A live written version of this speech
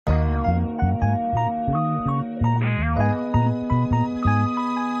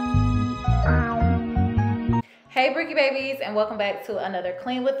Brookie babies, and welcome back to another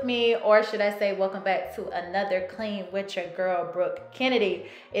clean with me, or should I say welcome back to another clean with your girl Brooke Kennedy.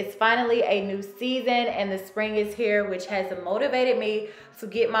 It's finally a new season and the spring is here, which has motivated me to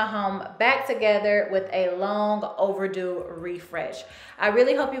get my home back together with a long overdue refresh. I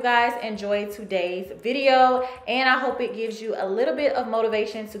really hope you guys enjoyed today's video, and I hope it gives you a little bit of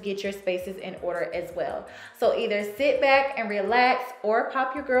motivation to get your spaces in order as well. So either sit back and relax or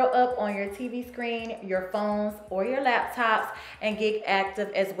pop your girl up on your TV screen, your phones, or your laptops and get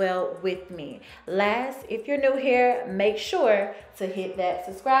active as well with me. Last, if you're new here, make sure to hit that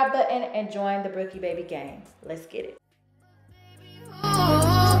subscribe button and join the Brookie Baby gang. Let's get it.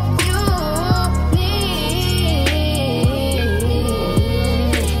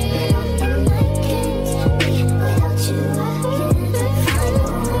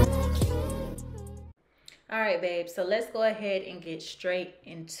 All right, babe, so let's go ahead and get straight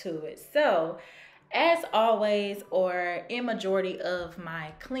into it. So as always, or in majority of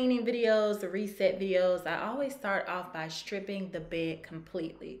my cleaning videos, the reset videos, I always start off by stripping the bed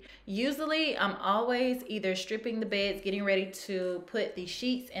completely. Usually I'm always either stripping the beds, getting ready to put the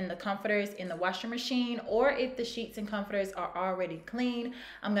sheets and the comforters in the washing machine, or if the sheets and comforters are already clean,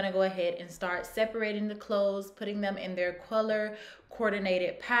 I'm gonna go ahead and start separating the clothes, putting them in their color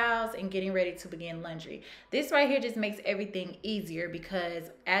coordinated piles, and getting ready to begin laundry. This right here just makes everything easier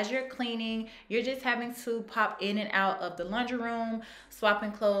because as you're cleaning, you're just having to pop in and out of the laundry room,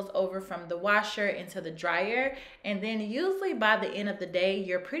 swapping clothes over from the washer into the dryer, and then usually by the end of the day,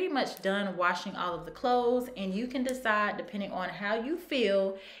 you're pretty much done washing all of the clothes, and you can decide, depending on how you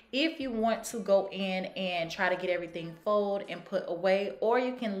feel, if you want to go in and try to get everything folded and put away, or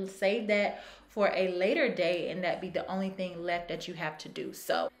you can save that for a later day and that be the only thing left that you have to do.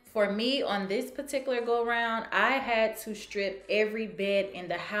 So for me on this particular go around, I had to strip every bed in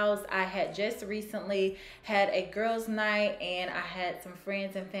the house. I had just recently had a girls' night and I had some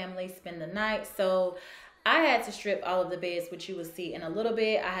friends and family spend the night. So I had to strip all of the beds, which you will see in a little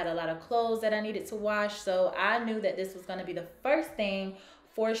bit. I had a lot of clothes that I needed to wash. So I knew that this was gonna be the first thing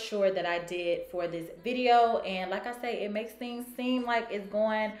for sure that I did for this video. And like I say, it makes things seem like it's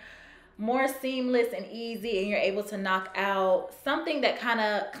going more seamless and easy, and you're able to knock out something that kind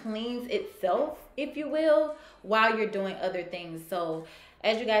of cleans itself, if you will, while you're doing other things. So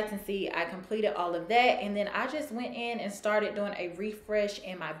as you guys can see, I completed all of that, and then I just went in and started doing a refresh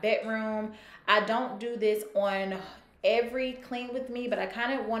in my bedroom. I don't do this on every clean with me, but I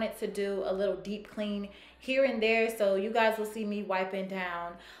kind of wanted to do a little deep clean here and there. So you guys will see me wiping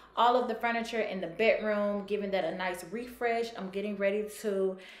down all of the furniture in the bedroom, giving that a nice refresh. I'm getting ready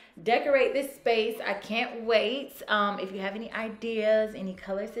to decorate this space. I can't wait. If you have any ideas, any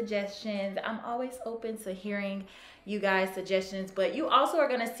color suggestions, I'm always open to hearing you guys' suggestions. But you also are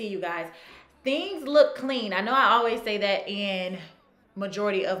gonna see, you guys, things look clean. I know I always say that in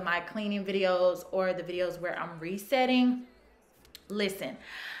majority of my cleaning videos or the videos where I'm resetting. Listen,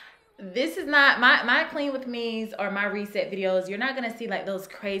 this is not my clean with me's or my reset videos. You're not gonna see like those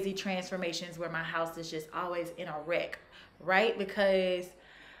crazy transformations where my house is just always in a wreck, right? Because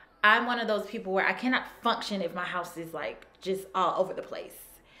I'm one of those people where I cannot function if my house is like just all over the place.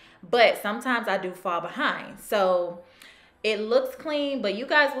 But sometimes I do fall behind. So it looks clean, but you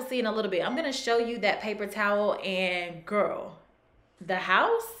guys will see in a little bit. I'm gonna show you that paper towel, and girl, the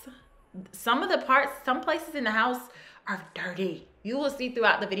house, some of the parts, some places in the house are dirty. You will see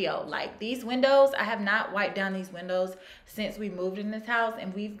throughout the video. Like these windows, I have not wiped down these windows since we moved in this house,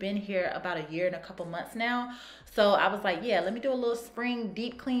 and we've been here about a year and a couple months now. So I was like, yeah, let me do a little spring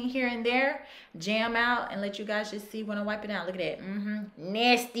deep clean here and there, jam out, and let you guys just see when I wipe it out. Look at that,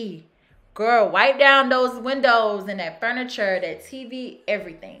 nasty. Girl, wipe down those windows and that furniture, that TV,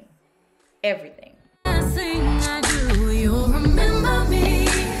 everything, everything. I do, you'll remember me,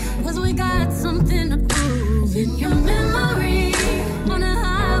 'cause we got something to prove in your memory. On a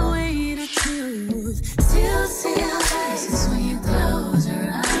highway to truth, still see your faces when you close your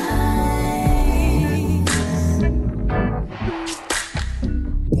eyes.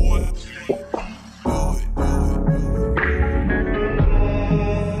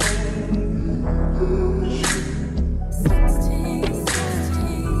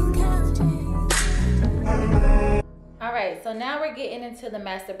 So now we're getting into the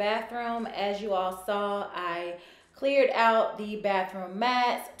master bathroom. As you all saw, I cleared out the bathroom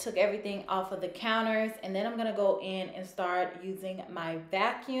mats, took everything off of the counters, and then I'm gonna go in and start using my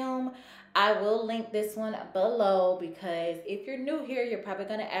vacuum. I will link this one below because if you're new here, you're probably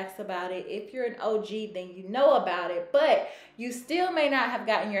going to ask about it. If you're an OG, then you know about it, but you still may not have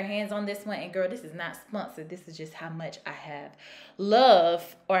gotten your hands on this one. And girl, this is not sponsored. This is just how much I have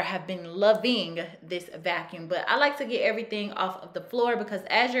loved or have been loving this vacuum. But I like to get everything off of the floor because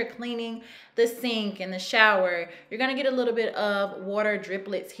as you're cleaning the sink and the shower, you're going to get a little bit of water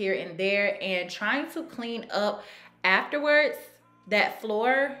driplets here and there, and trying to clean up afterwards, that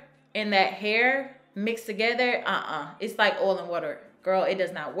floor and that hair mixed together, it's like oil and water, girl. It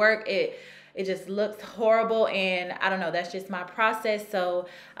does not work. It just looks horrible, and I don't know, that's just my process. So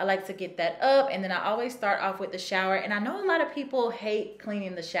I like to get that up, and then I always start off with the shower. And I know a lot of people hate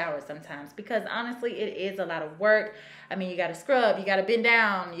cleaning the shower sometimes because honestly it is a lot of work. I mean, you got to scrub, you got to bend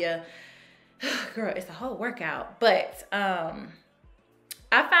down, girl, it's a whole workout. But I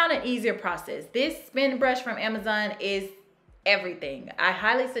found an easier process. This spin brush from Amazon is everything. I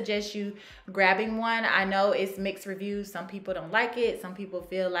highly suggest you grabbing one. I know it's mixed reviews. Some people don't like it. Some people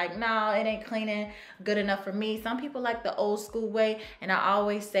feel like, no, it ain't cleaning good enough for me. Some people like the old school way, and I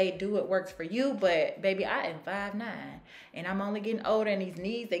always say do what works for you. But baby, I am 5'9", and I'm only getting older, and these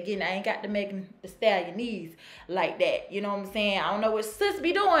knees, I ain't got to make the stallion knees like that. You know what I'm saying? I don't know what sis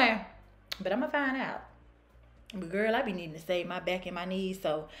be doing, but I'm gonna find out. But girl, I be needing to save my back and my knees.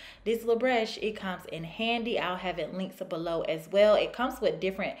 So this little brush, it comes in handy. I'll have it linked below as well. It comes with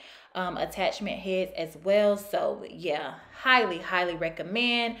different attachment heads as well. So yeah, highly, highly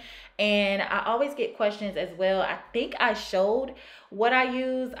recommend. And I always get questions as well. I think I showed what I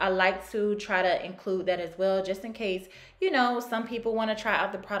use. I like to try to include that as well, just in case, some people want to try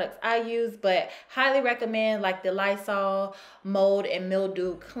out the products I use. But highly recommend like the Lysol mold and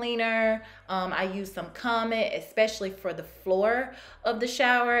mildew cleaner. I use some Comet, especially for the floor of the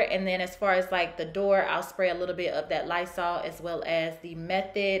shower. And then as far as like the door, I'll spray a little bit of that Lysol, as well as the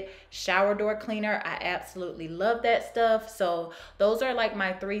Method shower door cleaner. I absolutely love that stuff. So those are like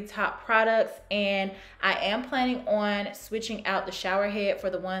my 3 top products, and I am planning on switching out the shower head for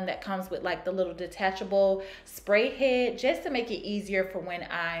the one that comes with like the little detachable spray head, just to make it easier for when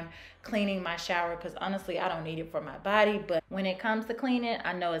I'm cleaning my shower, because honestly I don't need it for my body, but when it comes to cleaning,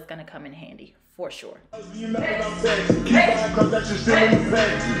 I know it's gonna come in handy for sure. If he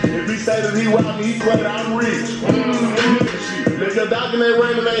say that he wild, he played, I'm rich. If your document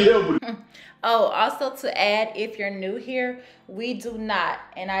raining ain't helping. Oh, also to add, if you're new here, we do not,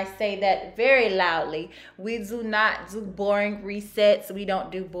 and I say that very loudly, we do not do boring resets. We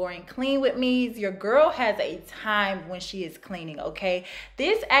don't do boring clean with me's. Your girl has a time when she is cleaning, okay?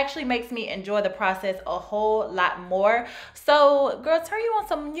 This actually makes me enjoy the process a whole lot more. So, girl, turn you on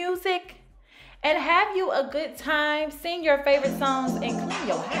some music and have you a good time. Sing your favorite songs and clean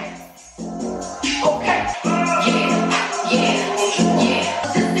your house. Okay. Yeah.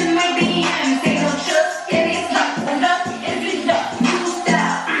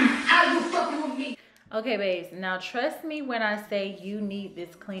 Okay, babes, now trust me when I say you need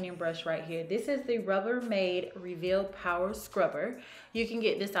this cleaning brush right here. This is the Rubbermaid Reveal Power Scrubber. You can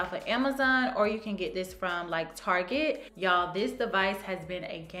get this off of Amazon, or you can get this from like Target. Y'all, this device has been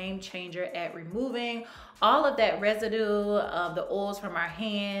a game changer at removing all of that residue of the oils from our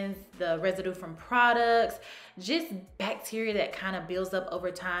hands, the residue from products, just bacteria that kind of builds up over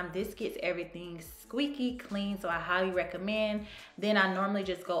time. This gets everything squeaky clean, so I highly recommend. Then I normally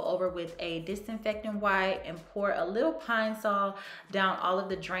just go over with a disinfectant wipe and pour a little Pine Sol down all of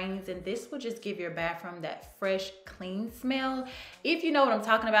the drains, and this will just give your bathroom that fresh, clean smell. If you know what I'm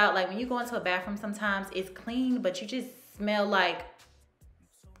talking about, like when you go into a bathroom, sometimes it's clean, but you just smell like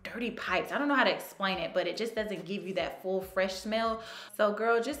dirty pipes. I don't know how to explain it, but it just doesn't give you that full fresh smell. So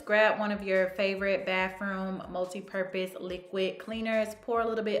girl, just grab one of your favorite bathroom multi-purpose liquid cleaners, pour a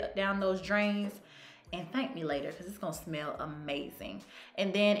little bit down those drains, and thank me later because it's gonna smell amazing.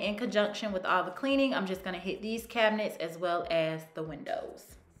 And then in conjunction with all the cleaning, I'm just gonna hit these cabinets as well as the windows.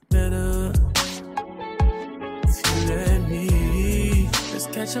 Better if you let me. Let's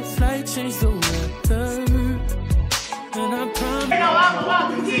catch a flight, change the weather. And I promise. You know I'm a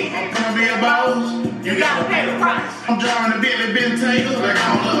walking kid. I'm gonna be a boss. You gotta pay the price. I'm drawing a Billy Ben Taylor like I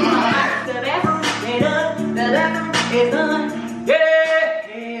don't love my life. The bathroom is done. The bathroom is done. Yeah.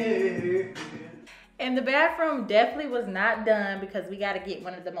 And the bathroom definitely was not done because we got to get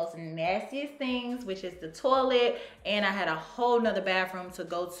one of the most nastiest things, which is the toilet. And I had a whole nother bathroom to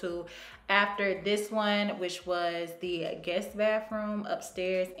go to after this one, which was the guest bathroom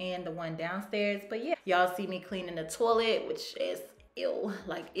upstairs and the one downstairs. But yeah, y'all see me cleaning the toilet, which is ill,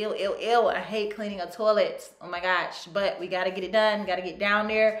 like ill. I hate cleaning a toilet. Oh my gosh, but we got to get it done. Got to get down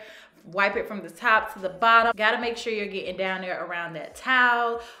there wipe it from the top to the bottom. Gotta make sure you're getting down there around that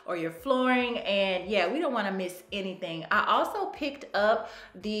towel or your flooring, and yeah, we don't want to miss anything. I also picked up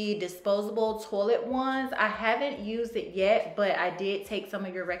the disposable toilet ones. I haven't used it yet, but I did take some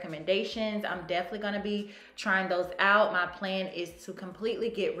of your recommendations. I'm definitely going to be trying those out. My plan is to completely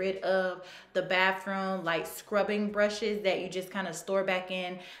get rid of the bathroom like scrubbing brushes that you just kind of store back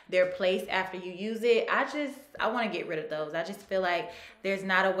in their place after you use it. I want to get rid of those. I just feel like there's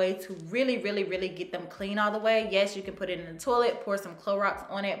not a way to really get them clean all the way. Yes, you can put it in the toilet, pour some Clorox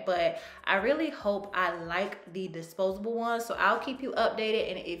on it, but I really hope I like the disposable ones. So I'll keep you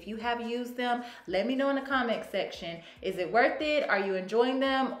updated, and if you have used them, let me know in the comment section. Is it worth it? Are you enjoying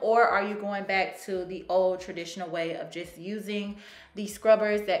them? Or are you going back to the old traditional way of just using the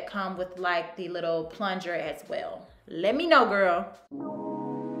scrubbers that come with like the little plunger as well? Let me know, girl.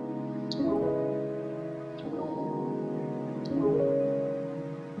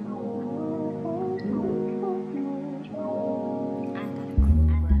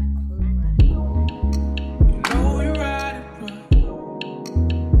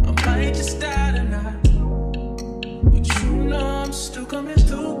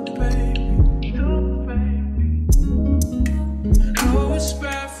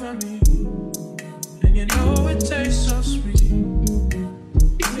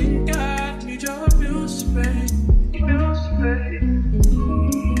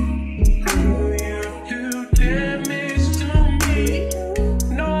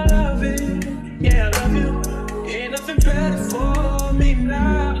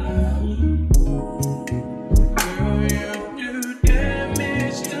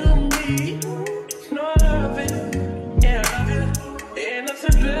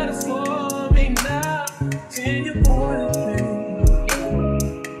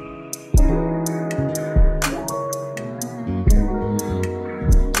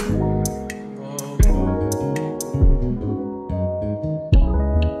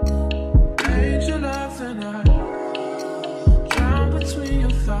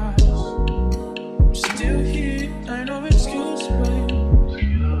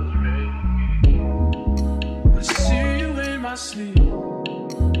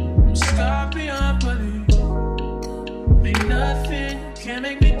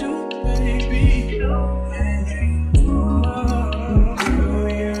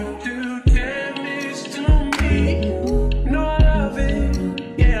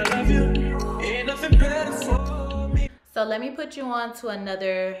 So let me put you on to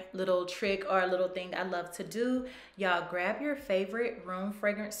another little trick or a little thing I love to do. Y'all, grab your favorite room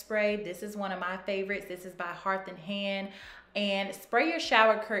fragrance spray. This is one of my favorites. This is by Hearth and Hand. And spray your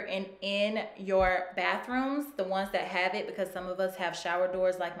shower curtain in your bathrooms, the ones that have it, because some of us have shower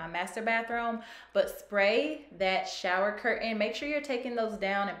doors like my master bathroom. But spray that shower curtain. Make sure you're taking those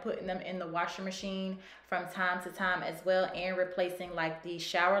down and putting them in the washer machine from time to time as well, and replacing like the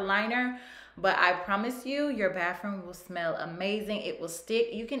shower liner. But I promise you, your bathroom will smell amazing. It will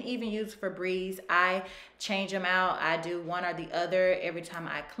stick. You can even use Febreze. I change them out. I do one or the other every time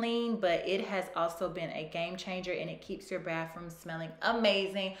I clean, but it has also been a game changer, and it keeps your bathroom smelling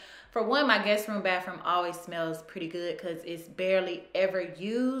amazing. For one, my guest room bathroom always smells pretty good because it's barely ever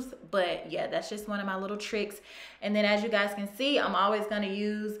used. But yeah, that's just one of my little tricks. And then as you guys can see, I'm always going to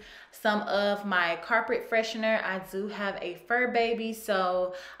use some of my carpet freshener. I do have a fur baby,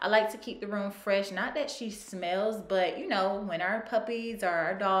 so I like to keep the room fresh. Not that she smells, but you know, when our puppies or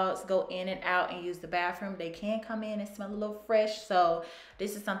our dogs go in and out and use the bathroom, they can come in and smell a little fresh. So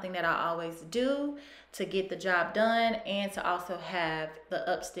this is something that I always do to get the job done, and to also have the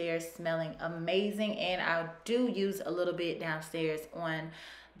upstairs smelling amazing. And I do use a little bit downstairs on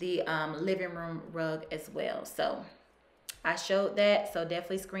the living room rug as well. So I showed that, so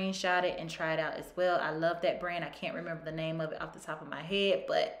definitely screenshot it and try it out as well. I love that brand. I can't remember the name of it off the top of my head,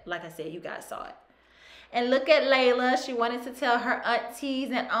 but like I said, you guys saw it. And look at Layla. She wanted to tell her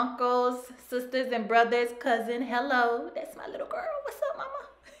aunties and uncles, sisters and brothers, cousin, hello. That's my little girl. What's up, mama?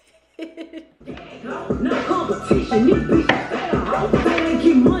 No competition, you bitch better hope. I ain't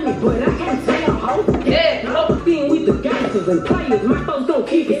keep money, but I can't tell hope. Yeah, hope being with the gangsters and players, my folks gon'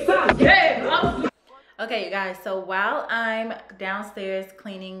 keep it solid. Yeah, okay, you guys, so while I'm downstairs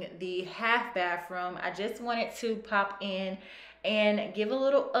cleaning the half bathroom, I just wanted to pop in and give a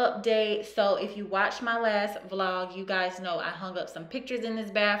little update. So if you watched my last vlog, you guys know I hung up some pictures in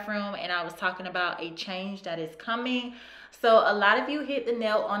this bathroom, and I was talking about a change that is coming. So a lot of you hit the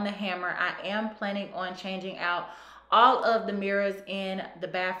nail on the hammer. I am planning on changing out all of the mirrors in the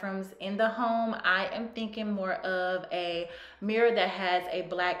bathrooms in the home. I am thinking more of a mirror that has a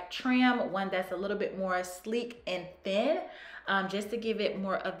black trim, one that's a little bit more sleek and thin. just to give it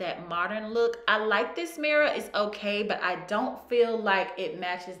more of that modern look. I like this mirror, it's okay, but I don't feel like it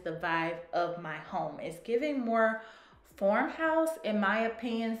matches the vibe of my home. It's giving more farmhouse in my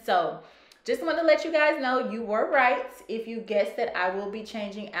opinion. So just want to let you guys know you were right if you guessed that I will be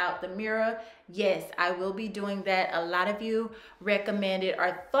changing out the mirror. Yes, I will be doing that. A lot of you recommended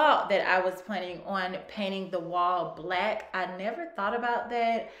or thought that I was planning on painting the wall black. I never thought about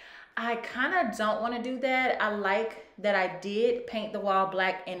that. I kind of don't want to do that. I like that I did paint the wall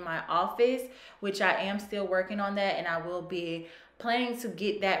black in my office, which I am still working on that, and I will be planning to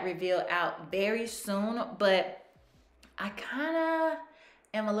get that reveal out very soon. But I kind of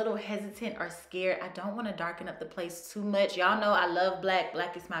am a little hesitant or scared. I don't want to darken up the place too much. Y'all know I love black.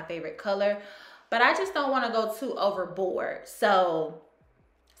 Black is my favorite color, but I just don't want to go too overboard. So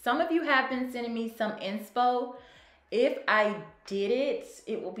some of you have been sending me some inspo. If I did it,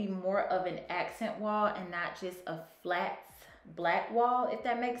 it will be more of an accent wall and not just a flat black wall, if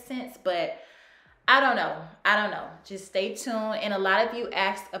that makes sense. But I don't know. Just stay tuned. And a lot of you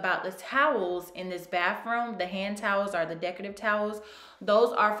asked about the towels in this bathroom, the hand towels or the decorative towels.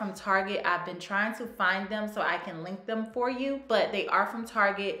 Those are from Target. I've been trying to find them so I can link them for you, but they are from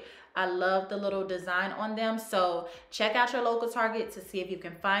Target. I love the little design on them. So check out your local Target to see if you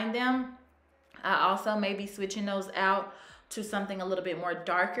can find them. I also may be switching those out to something a little bit more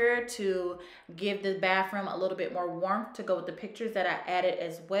darker to give the bathroom a little bit more warmth to go with the pictures that I added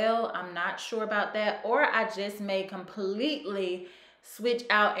as well. I'm not sure about that, or I just may completely switch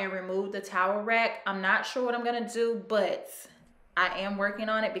out and remove the towel rack. I'm not sure what I'm gonna do, but I am working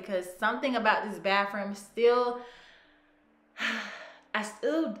on it because something about this bathroom still, I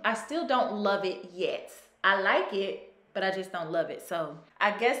still don't love it yet. I like it, but I just don't love it. So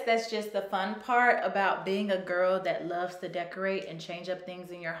I guess that's just the fun part about being a girl that loves to decorate and change up things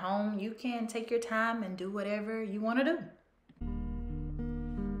in your home. You can take your time and do whatever you want to do.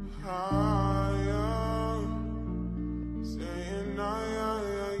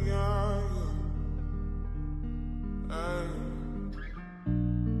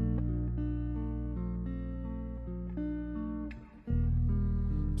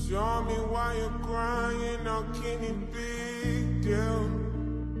 Tell me why you're crying, how can it be, girl?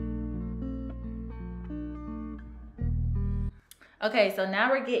 Okay, so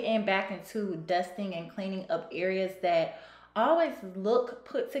now we're getting back into dusting and cleaning up areas that always look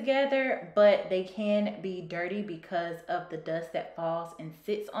put together, but they can be dirty because of the dust that falls and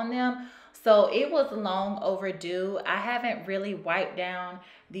sits on them. So it was long overdue. I haven't really wiped down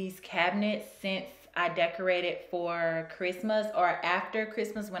these cabinets since I decorated for Christmas or after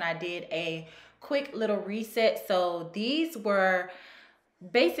Christmas when I did a quick little reset. So these were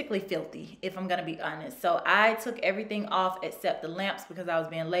basically filthy, if I'm gonna be honest. So I took everything off except the lamps because I was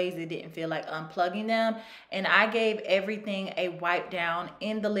being lazy, didn't feel like unplugging them, and I gave everything a wipe down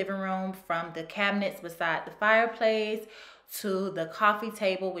in the living room, from the cabinets beside the fireplace to the coffee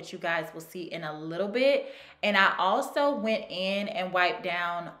table, which you guys will see in a little bit. And I also went in and wiped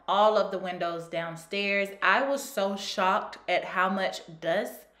down all of the windows downstairs. I was so shocked at how much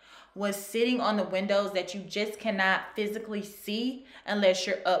dust was sitting on the windows that you just cannot physically see unless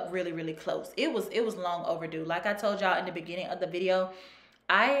you're up really, really close. It was long overdue. Like I told y'all in the beginning of the video,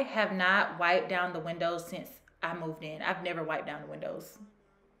 I have not wiped down the windows since I moved in. I've never wiped down the windows.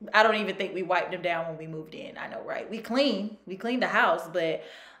 I don't even think we wiped them down when we moved in. I know, right? We cleaned the house, but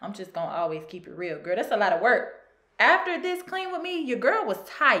I'm just gonna always keep it real, girl. That's a lot of work. After this clean with me, your girl was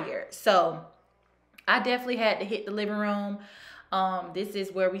tired. So I definitely had to hit the living room. This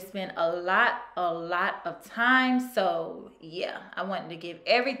is where we spend a lot of time. So yeah, I wanted to give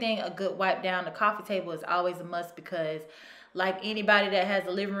everything a good wipe down. The coffee table is always a must because, like anybody that has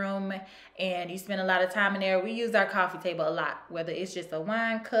a living room and you spend a lot of time in there, we use our coffee table a lot, whether it's just a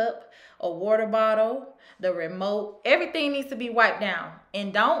wine cup, a water bottle, the remote, everything needs to be wiped down.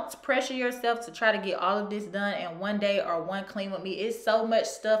 And don't pressure yourself to try to get all of this done in one day or one clean with me. It's so much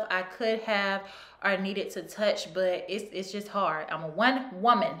stuff I could have or needed to touch, but it's just hard. I'm a one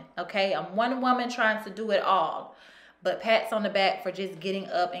woman, okay? I'm one woman trying to do it all. But pats on the back for just getting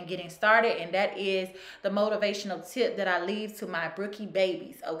up and getting started. And that is the motivational tip that I leave to my brookie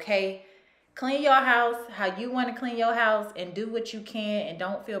babies, okay? Clean your house how you want to clean your house and do what you can, and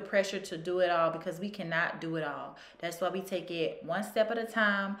don't feel pressured to do it all because we cannot do it all. That's why we take it one step at a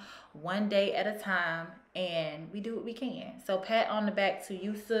time, one day at a time, and we do what we can. So pat on the back to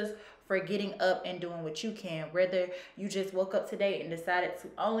you, sis, for getting up and doing what you can. Whether you just woke up today and decided to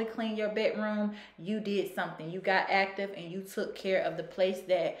only clean your bedroom, you did something. You got active and you took care of the place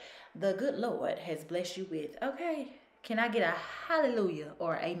that the good Lord has blessed you with. Okay, can I get a hallelujah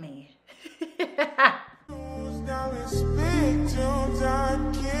or amen? Now it's big tunes,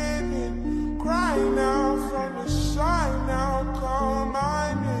 I'm kidding. Cry now from the side, now call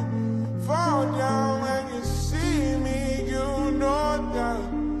my name. Fall down when you see me, you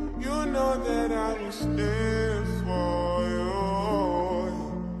know that I was there for you.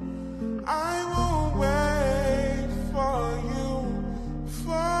 I will wait for you,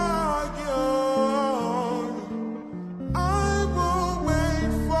 for you. I will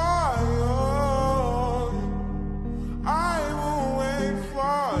wait for you. I will wait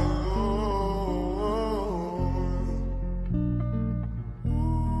for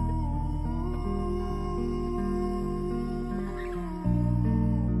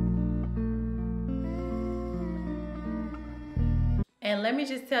And let me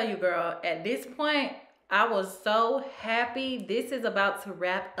just tell you, girl, at this point, I was so happy. This is about to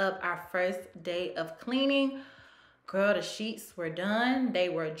wrap up our first day of cleaning. Girl, the sheets were done. They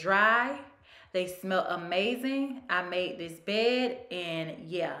were dry. They smell amazing. I made this bed, and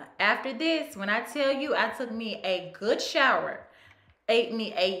yeah, after this, when I tell you, I took me a good shower, ate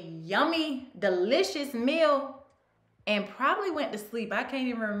me a yummy, delicious meal, and probably went to sleep. I can't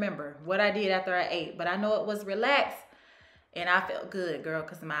even remember what I did after I ate, but I know it was relaxed. And I felt good, girl,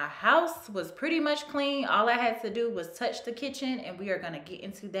 because my house was pretty much clean. All I had to do was touch the kitchen, and we are going to get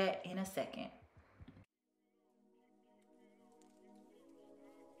into that in a second.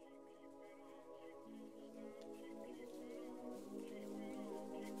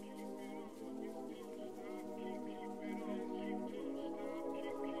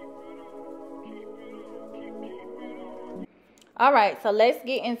 All right, so let's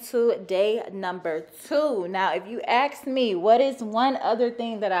get into day number 2. Now, if you ask me, what is one other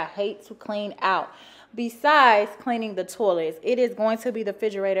thing that I hate to clean out besides cleaning the toilets? It is going to be the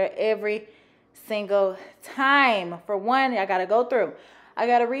refrigerator every single time. For one, I got to go through. I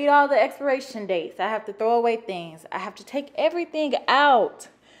got to read all the expiration dates. I have to throw away things. I have to take everything out.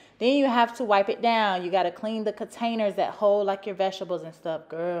 Then you have to wipe it down. You got to clean the containers that hold like your vegetables and stuff,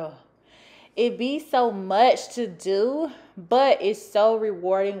 girl. It be so much to do, but it's so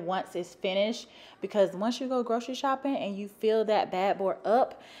rewarding once it's finished, because once you go grocery shopping and you fill that bad boy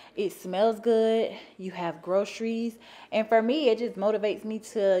up, it smells good, you have groceries, and for me, it just motivates me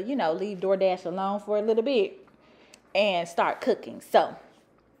to, you know, leave DoorDash alone for a little bit and start cooking. So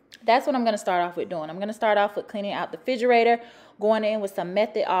that's what I'm going to start off with doing. I'm going to start off with cleaning out the refrigerator, going in with some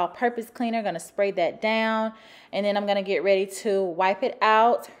Method all-purpose cleaner, going to spray that down, and then I'm going to get ready to wipe it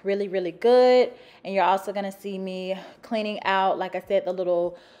out really, really good. And you're also going to see me cleaning out, like I said, the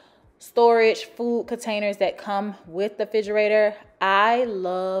little storage food containers that come with the refrigerator. I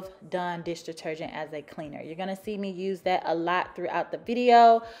love Dawn dish detergent as a cleaner. You're going to see me use that a lot throughout the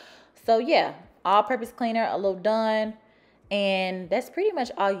video. So yeah, all-purpose cleaner, a little Dawn. And that's pretty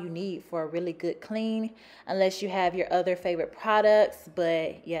much all you need for a really good clean, unless you have your other favorite products.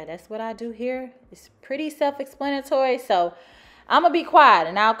 But yeah, that's what I do here. It's pretty self-explanatory. So I'm going to be quiet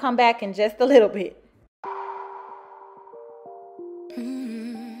and I'll come back in just a little bit.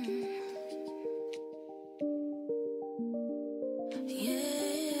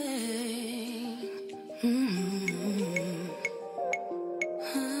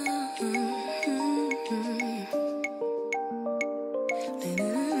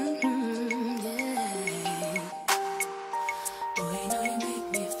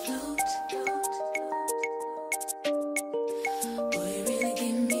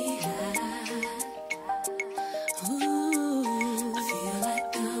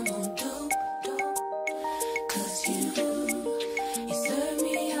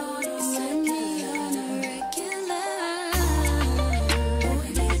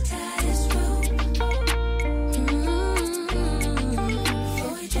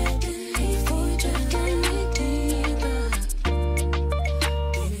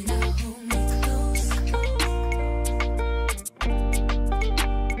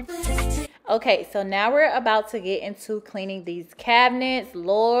 Okay, so now we're about to get into cleaning these cabinets.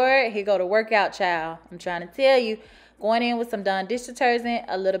 Lord, here go the workout, child. I'm trying to tell you. Going in with some Dawn dish detergent,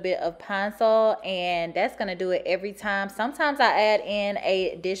 a little bit of Pine-Sol, and that's going to do it every time. Sometimes I add in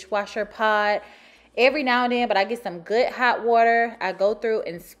a dishwasher pod every now and then, but I get some good hot water. I go through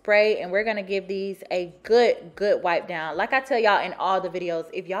and spray, and we're going to give these a good wipe down. Like I tell y'all in all the videos,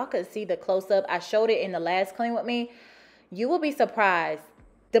 if y'all could see the close-up, I showed it in the last Clean With Me, you will be surprised.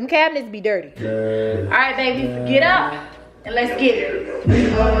 Them cabinets be dirty. All right, babies, get up and let's get it.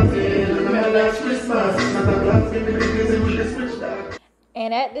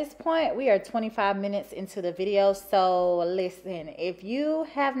 And at this point, we are 25 minutes into the video. So listen, if you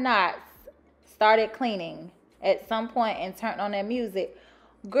have not started cleaning at some point and turned on that music,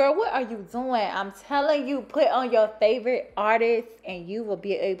 Girl, what are you doing? I'm telling you, put on your favorite artist and you will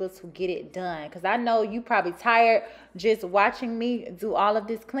be able to get it done. Because I know you probably tired just watching me do all of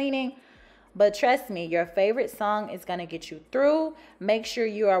this cleaning. But trust me, your favorite song is going to get you through. Make sure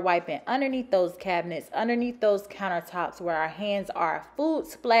you are wiping underneath those cabinets, underneath those countertops where our hands are, food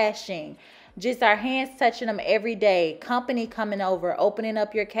splashing. Just our hands touching them every day. Company coming over, opening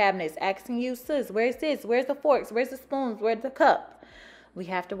up your cabinets, asking you, sis, where's this? Where's the forks? Where's the spoons? Where's the cup? We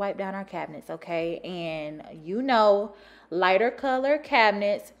have to wipe down our cabinets, okay? And you know, lighter color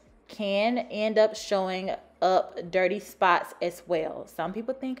cabinets can end up showing up dirty spots as well. Some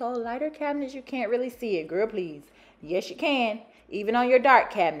people think, oh, lighter cabinets, you can't really see it. Girl, please. Yes, you can. Even on your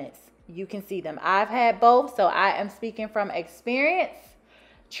dark cabinets, you can see them. I've had both, so I am speaking from experience.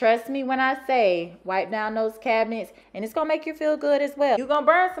 Trust me when I say wipe down those cabinets, and it's going to make you feel good as well. You're going to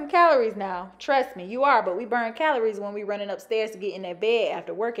burn some calories now. Trust me, you are. But we burn calories when we running upstairs to get in that bed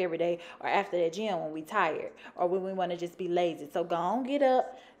after work every day, or after the gym when we tired, or when we want to just be lazy. So go on, get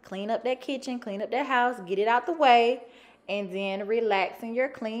up, clean up that kitchen, clean up that house, get it out the way, and then relax in your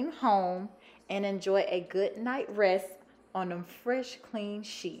clean home and enjoy a good night rest on them fresh, clean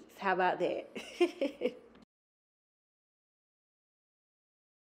sheets. How about that?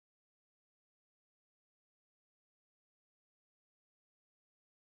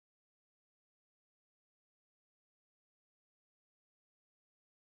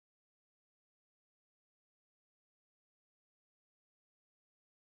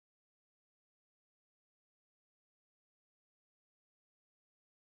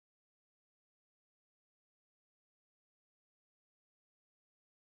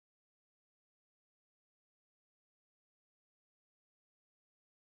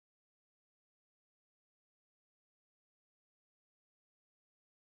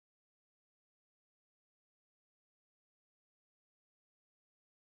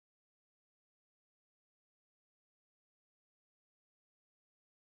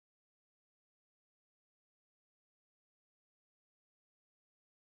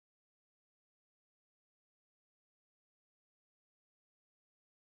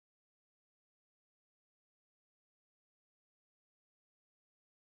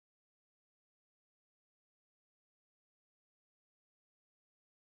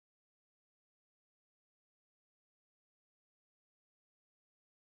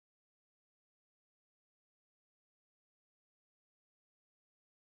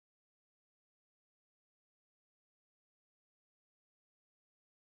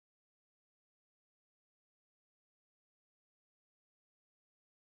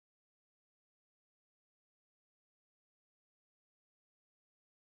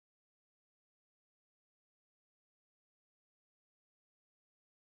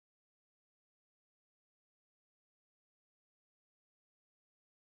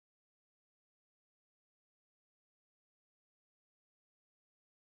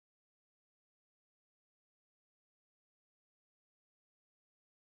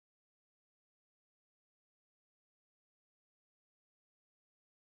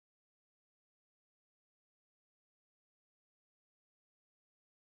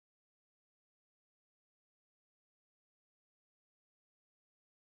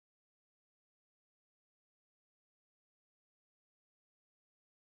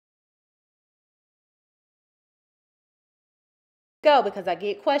 Go, because I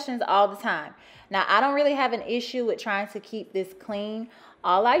get questions all the time. Now, I don't really have an issue with trying to keep this clean.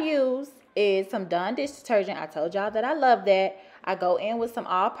 All I use is some Dawn dish detergent. I told y'all that I love that. I go in with some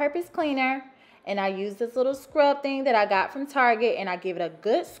all-purpose cleaner, and I use this little scrub thing that I got from Target, and I give it a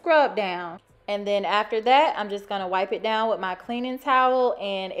good scrub down. And then after that, I'm just going to wipe it down with my cleaning towel,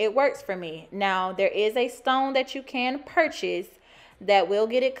 and it works for me. Now, there is a stone that you can purchase that will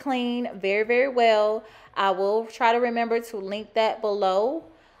get it clean very, very well. I will try to remember to link that below.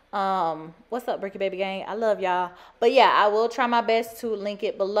 What's up, Bricky Baby Gang? I love y'all. But yeah, I will try my best to link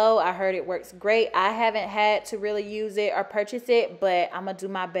it below. I heard it works great. I haven't had to really use it or purchase it, but I'm going to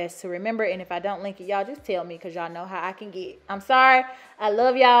do my best to remember. And if I don't link it, y'all just tell me, because y'all know how I can get. I'm sorry. I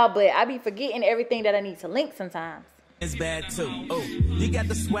love y'all, but I be forgetting everything that I need to link sometimes. It's bad too. Oh, you got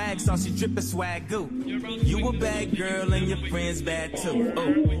the swag, saucy drippin' swag goo. You a bad girl and your friends bad too. Oh,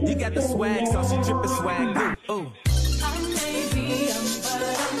 you got the swag, saucy drippin' swag goo. Oh.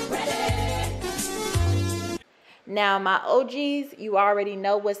 Now, my OGs, you already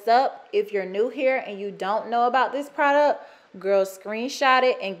know what's up. If you're new here and you don't know about this product, girl, screenshot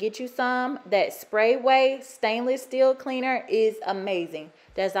it and get you some. That Sprayway stainless steel cleaner is amazing.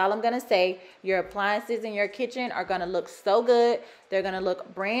 That's all I'm going to say. Your appliances in your kitchen are going to look so good. They're going to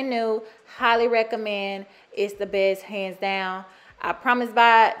look brand new. Highly recommend. It's the best, hands down. I promise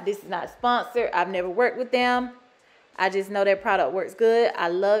by it. This is not sponsored. I've never worked with them. I just know their product works good. I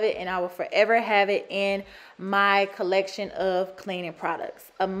love it, and I will forever have it in my collection of cleaning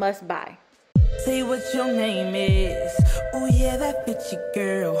products. A must buy. Say what your name is. Oh yeah, that fits you,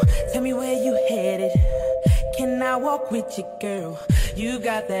 girl. Tell me where you headed. Can I walk with you, girl? You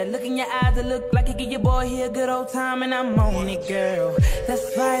got that look in your eyes that look like you give your boy here a good old time, and I'm on it, girl.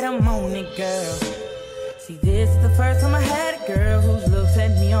 That's right, I'm on it, girl. See, this is the first time I had a girl whose looks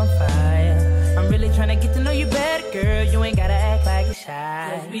set me on fire. I'm really trying to get to know you better, girl. You ain't gotta act like you're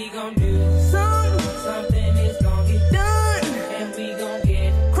shy. 'Cause we gon' do something is gon' get done, and we gon'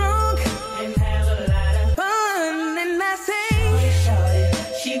 get crunk and have a lot of fun. And I say, shorty,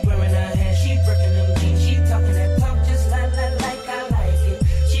 she wearing her hair, she working them jeans, she talking that talk just like I like it.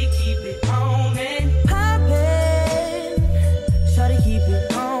 She keep it on and poppin'. Shorty keep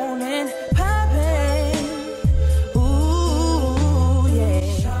it on and poppin'. Ooh, yeah.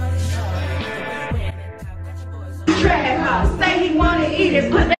 Trap house, say he wanna eat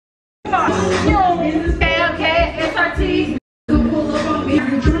it, put that SRT.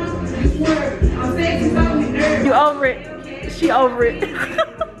 You over it? She over it.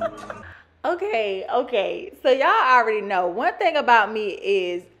 Okay. So y'all already know. One thing about me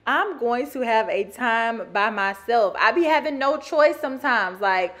is I'm going to have a time by myself. I be having no choice sometimes.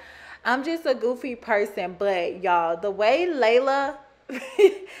 Like, I'm just a goofy person. But y'all, the way Layla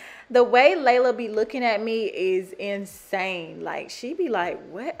be looking at me is insane. Like, she be like,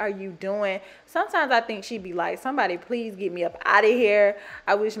 what are you doing? Sometimes I think she be like, somebody please get me up out of here.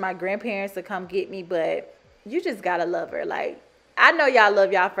 I wish my grandparents would come get me, but you just gotta love her. Like, I know y'all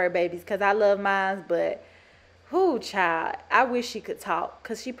love y'all fur babies because I love mine, but who, child, I wish she could talk,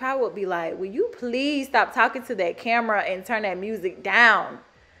 because she probably would be like, will you please stop talking to that camera and turn that music down?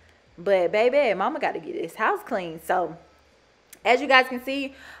 But baby, mama got to get this house clean. So as you guys can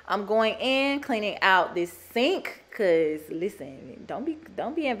see, I'm going in, cleaning out this sink, because listen,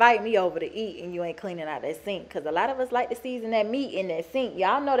 don't be inviting me over to eat and you ain't cleaning out that sink, because a lot of us like to season that meat in that sink.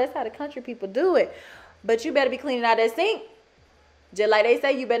 Y'all know that's how the country people do it. But you better be cleaning out that sink. Just like they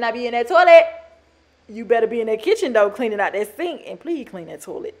say, you better not be in that toilet. You better be in that kitchen, though, cleaning out that sink. And please clean that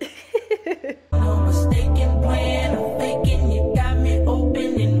toilet. No mistaken plan or faking. You got me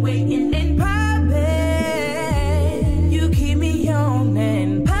open and waiting and popping. You keep me on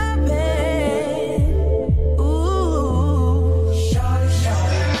and popping. Ooh, shorty.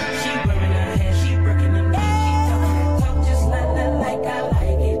 She wearing her hair, she working them jeans, she talking that talk just like I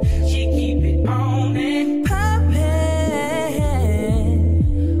like it. She keep it on and popping.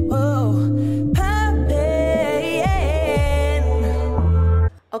 Whoa, popping.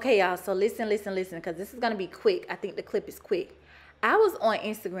 Okay, y'all, so listen, because this is going to be quick. I think the clip is quick. I was on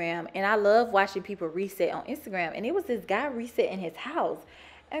Instagram, and I love watching people reset on Instagram, and it was this guy reset in his house.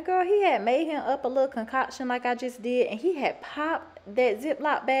 And girl, he had made him up a little concoction like I just did, and he had popped that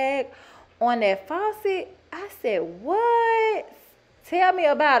Ziploc bag on that faucet. I said, what? Tell me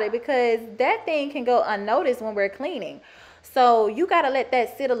about it, because that thing can go unnoticed when we're cleaning. So you got to let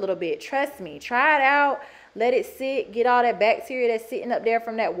that sit a little bit. Trust me. Try it out. Let it sit. Get all that bacteria that's sitting up there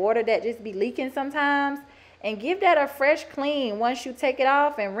from that water that just be leaking sometimes. And give that a fresh clean once you take it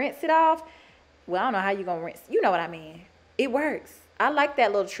off and rinse it off. Well, I don't know how you're going to rinse. You know what I mean. It works. I like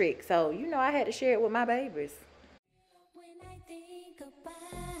that little trick. So, you know, I had to share it with my babies. When I think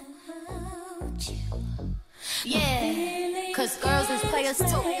about you, Yeah, cause girls is players too.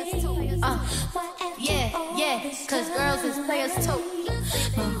 Yeah, cause girls is players too.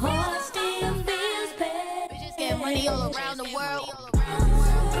 my heart still feels bad. Bitches get money all around the world.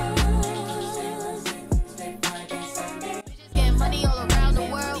 Bitches get money all around the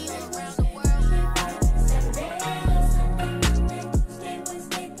world.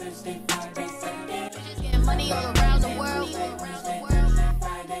 Bitches get money all around the world.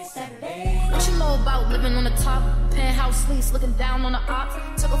 What you know about living on the top? Penthouse suites, looking down on the ops.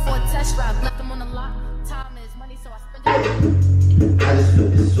 Took her for a test drive, left them on the lot. Time is money, so I spend it. I just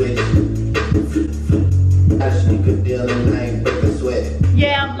flip the switch. I just sneak a deal and I ain't break a sweat.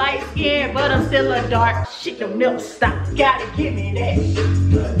 Yeah, I'm light skinned, but I'm still a dark. Shit don't never stop. Gotta give me that.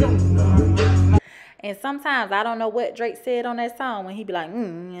 And sometimes I don't know what Drake said on that song when he be like,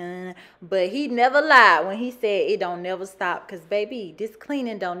 but he never lied when he said it don't never stop. Because, baby, this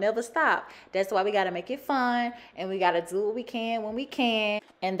cleaning don't never stop. That's why we got to make it fun, and we got to do what we can when we can.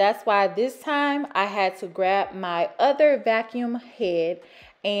 And that's why this time I had to grab my other vacuum head,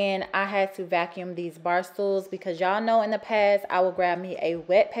 and I had to vacuum these bar stools, because y'all know in the past I would grab me a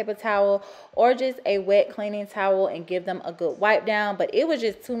wet paper towel or just a wet cleaning towel and give them a good wipe down, but it was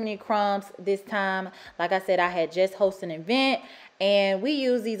just too many crumbs this time. Like I said, I had just hosted an event and we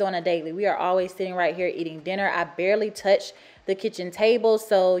use these on a daily. We are always sitting right here eating dinner. I barely touch the kitchen table.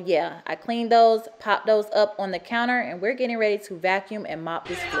 So yeah, I clean those, pop those up on the counter, and we're getting ready to vacuum and mop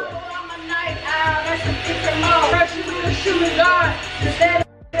this floor.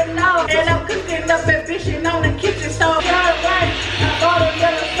 And I'm cooking up and fishing on the kitchen stove. Got it right, I bought a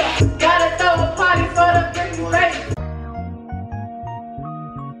yellow stuff. Gotta throw a party for the drinking baby.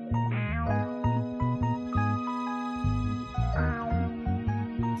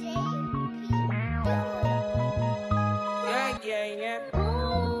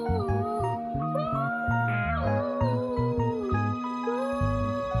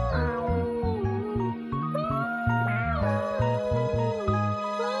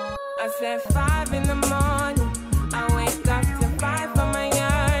 I said 5 in the morning, I wake up to 5 for my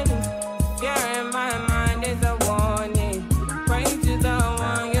yearnings. Fear in my mind is a warning. Pray to the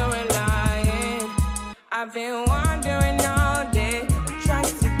one you're relying. I've been wandering all day, tried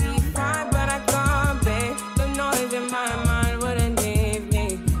to be fine, but I can't be. The noise in my mind wouldn't leave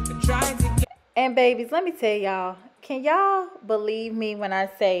me. I tried to get. And babies, let me tell y'all, can y'all believe me when I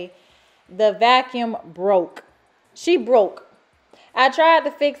say the vacuum broke? She broke. I tried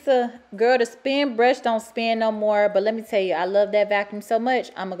to fix her. Girl, the spin brush don't spin no more. But let me tell you, I love that vacuum so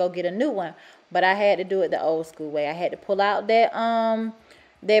much, I'm going to go get a new one. But I had to do it the old school way. I had to pull out that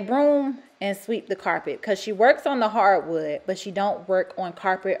broom and sweep the carpet. Because she works on the hardwood, but she don't work on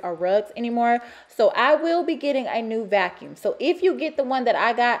carpet or rugs anymore. So I will be getting a new vacuum. So if you get the one that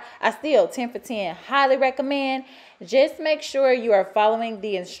I got, I still 10 for 10 highly recommend. Just make sure you are following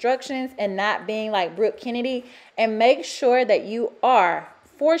the instructions and not being like Brooke Kennedy. And make sure that you are,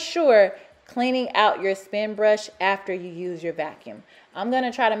 for sure, cleaning out your spin brush after you use your vacuum. I'm going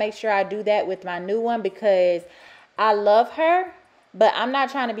to try to make sure I do that with my new one because I love her. But I'm not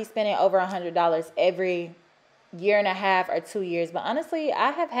trying to be spending over $100 every year and a half or 2 years. But honestly,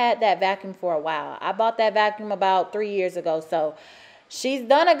 I have had that vacuum for a while. I bought that vacuum about 3 years ago. So she's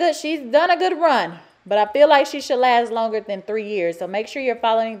done a good run. But I feel like she should last longer than 3 years. So make sure you're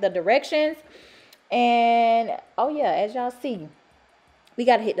following the directions. And, oh yeah, as y'all see, we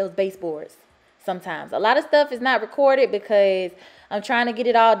got to hit those baseboards sometimes. A lot of stuff is not recorded because I'm trying to get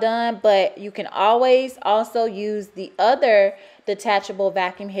it all done. But you can always also use the other detachable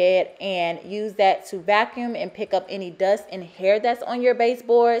vacuum head and use that to vacuum and pick up any dust and hair that's on your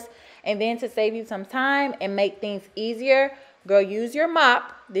baseboards. And then to save you some time and make things easier, girl, use your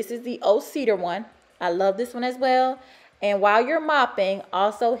mop. This is the old cedar one. I love this one as well. And while you're mopping,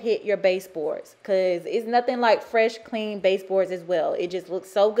 also hit your baseboards because it's nothing like fresh, clean baseboards as well. It just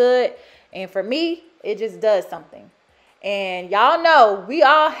looks so good. And for me, it just does something. And y'all know we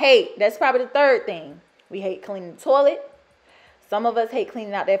all hate, that's probably the third thing. We hate cleaning the toilet. Some of us hate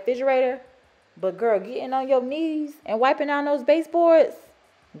cleaning out that refrigerator. But girl, getting on your knees and wiping down those baseboards,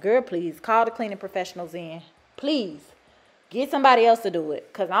 girl, please call the cleaning professionals in. Please. Get somebody else to do it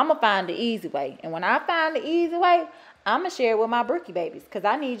because I'm going to find the easy way. And when I find the easy way, I'm going to share it with my brookie babies because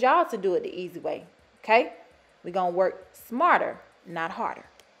I need y'all to do it the easy way. Okay? We're going to work smarter, not harder.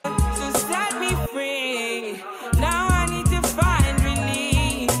 So set me free. Now I need to find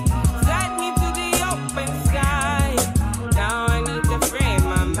relief. Set me to the open sky. Now I need to free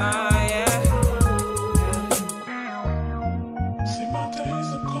my mind. See, my days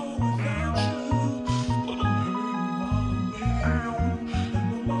are cold without you, but I'm hurting while I'm with you. I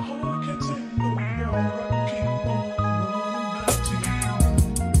know my heart can't take no more. I keep on running back to you.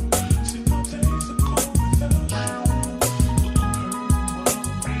 See, my days are cold without you, but I'm hurting while I'm with you.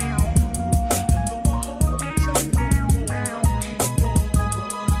 I know my heart can't take no more.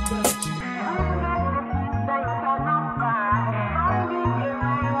 I keep on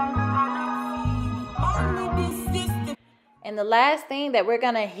running back to you. And the last thing that we're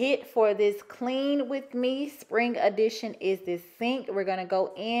going to hit for this clean with me spring edition is this sink. We're going to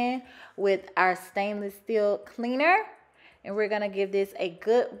go in with our stainless steel cleaner. And we're going to give this a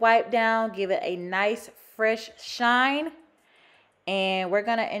good wipe down. Give it a nice fresh shine. And we're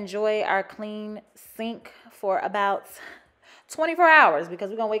going to enjoy our clean sink for about 24 hours. Because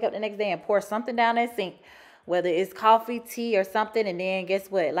we're going to wake up the next day and pour something down that sink. Whether it's coffee, tea, or something. And then guess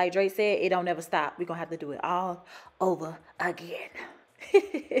what? Like Drake said, it don't never stop. We're going to have to do it all over again.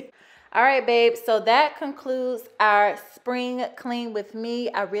 All right, babe. So that concludes our spring clean with me.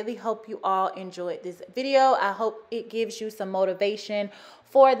 I really hope you all enjoyed this video. I hope it gives you some motivation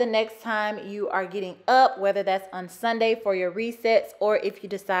for the next time you are getting up, whether that's on Sunday for your resets or if you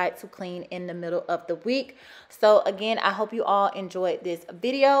decide to clean in the middle of the week. So again, I hope you all enjoyed this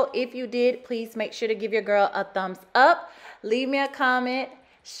video. If you did, please make sure to give your girl a thumbs up. Leave me a comment.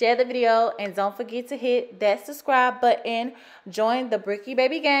 share the video, and don't forget to hit that subscribe button. Join the Brookie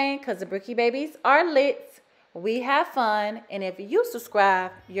Baby gang because the Brookie Babies are lit. We have fun, and if you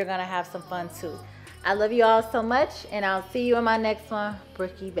subscribe, you're going to have some fun too. I love you all so much, and I'll see you in my next one,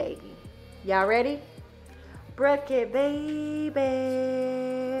 Brookie Baby. Y'all ready? Brookie Babies.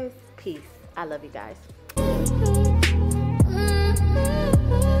 Peace. I love you guys.